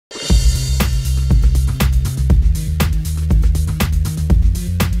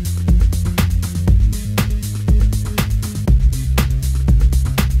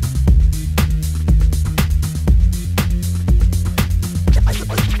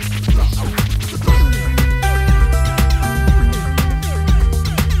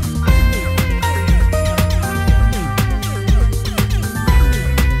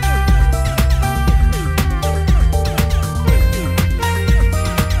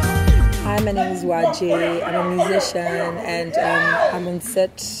my name is Waje. I'm a musician, and I'm on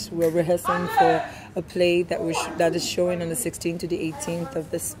set. We're rehearsing for a play that is showing on the 16th to the 18th of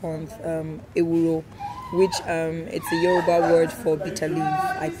this month, Ewuro, which it's a Yoruba word for bitter leaf,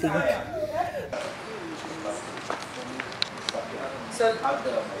 I think. So,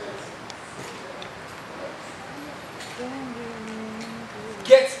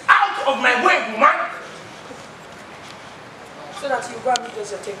 get out of my way, woman! So that you grab me those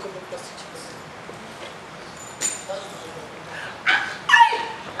your take-home prostitutes.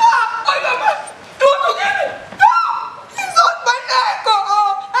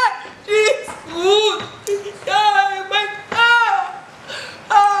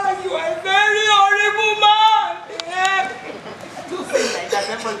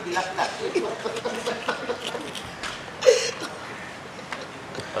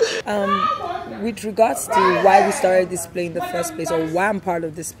 With regards to why we started this play in the first place, or why I'm part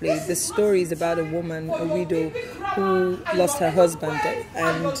of this play, the story is about a woman, a widow, who lost her husband,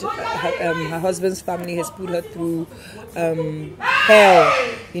 and her husband's family has put her through hell,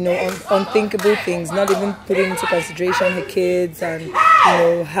 you know, unthinkable things, not even putting into consideration her kids and, you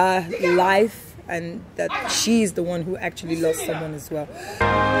know, her life, and that she is the one who actually lost someone as well.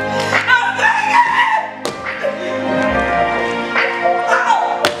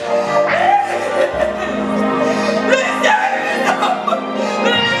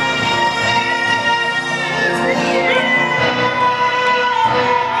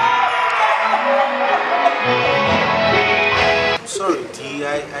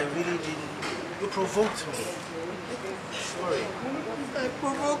 I really didn't. You provoked me. Sorry. I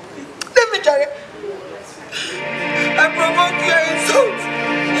provoked you. Let me try it. I provoked your insult.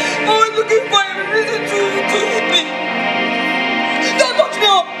 I was looking for a reason to hit me. Don't touch me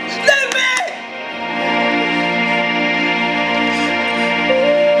up. Let me.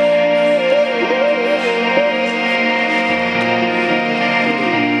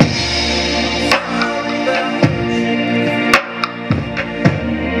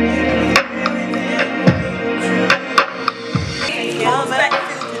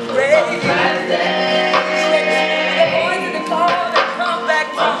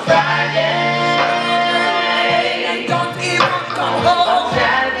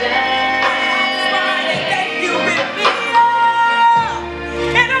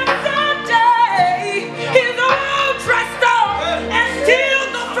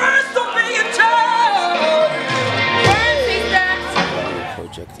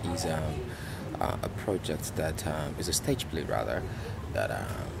 Project that is a stage play, rather, that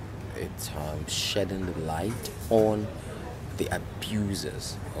it's shedding the light on the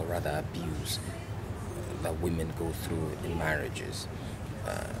abuses, or rather abuse, that women go through in marriages,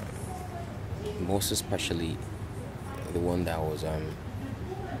 most especially the one that was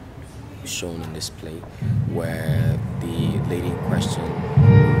shown in this play, where the lady in question,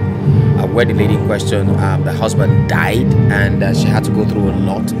 the husband died, and she had to go through a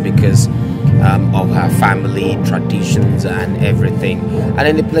lot because of her family traditions and everything. And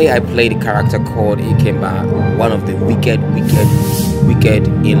in the play, I played a character called Ikemba, one of the wicked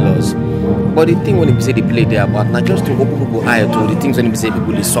in-laws. But the thing when you say they play there about not just to open people eye to the things when you say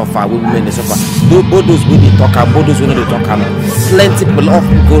people they suffer, women they suffer. Both those when they talk, both those when they talk, plenty people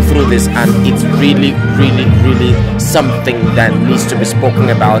often go through this, and it's really something that needs to be spoken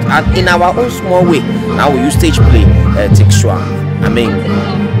about. And in our own small way, now we use stage play, Ccioma. I mean,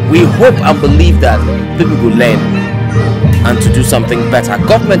 we hope and believe that people will learn and to do something better.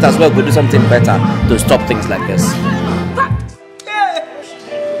 Government as well will do something better to stop things like this.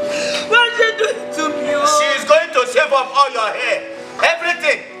 She's going to shave off all your hair.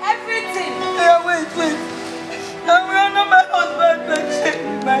 Everything. Everything. Yeah, wait. I'm running my husband and shave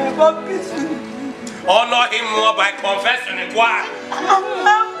my bucket. Honor him more by confessing it. Why? I'm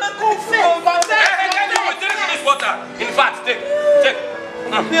not confessing. This water. In fact, take.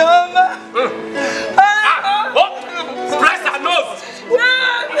 What? Press her nose.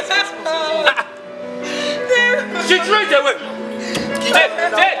 She threw it away. Take.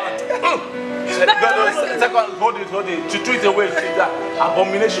 Hold it. She threw it away.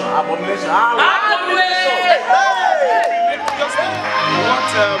 Abomination.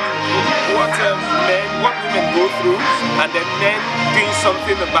 What women go through, and then men doing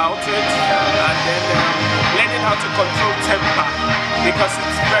something about it, and then learning how to control temper, because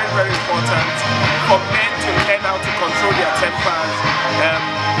it's very important for men to learn how to control their tempers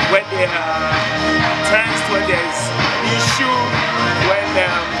when there are times when there's issue, when they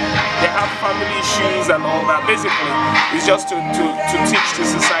have family issues and all that. Basically, it's just to teach the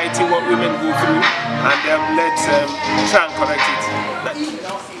society what women go through, and let's try and correct it.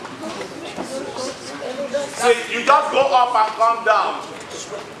 So you just go up and come down.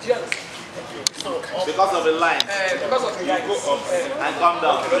 Because of the line. Because of the line. Go up and come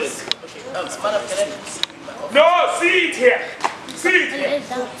down. Please. No, see it here. See it here.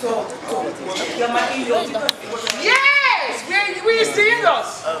 Yes, we see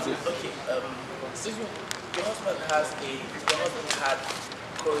us. Your husband had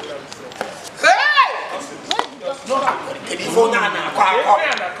coronary syndrome. Hey!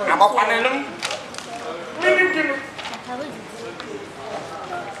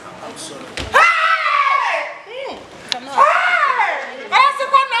 I'm sorry.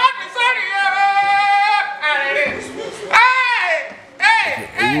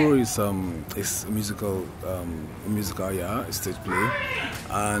 Ewuro is a musical yeah, a stage play,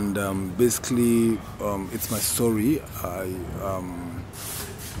 and basically it's my story.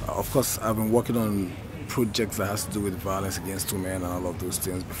 Of course, I've been working on projects that has to do with violence against women and all of those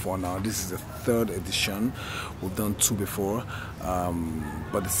things before now. This is the 3rd edition. We've done 2 before,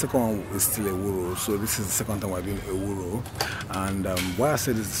 but the second one is still Ewuro. So this is the second time we're doing Ewuro. And why I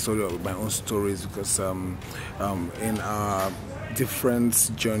said it's the story of my own stories because in our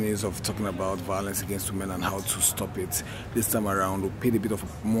different journeys of talking about violence against women and how to stop it, this time around we paid a bit of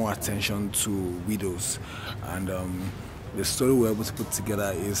more attention to widows. And the story we're able to put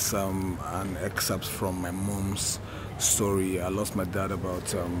together is an excerpt from my mom's story. I lost my dad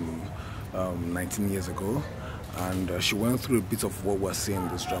about 19 years ago, and she went through a bit of what we're seeing in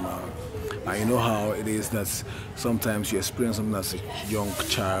this drama. And you know how it is that sometimes you experience something as a young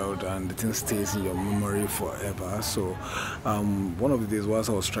child and the thing stays in your memory forever. So one of the days whilst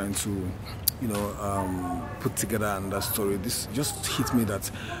I was trying to put together another story, this just hit me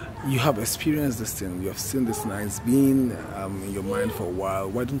that you have experienced this thing, you have seen this thing, and it's been in your mind for a while.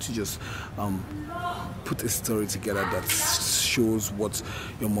 Why don't you just put a story together that shows what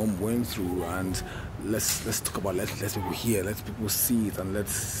your mom went through, and let's talk about, let people hear, let people see it, and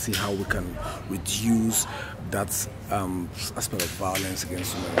let's see how we can reduce that aspect of violence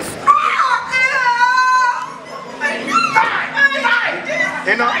against women.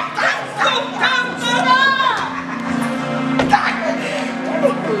 You know?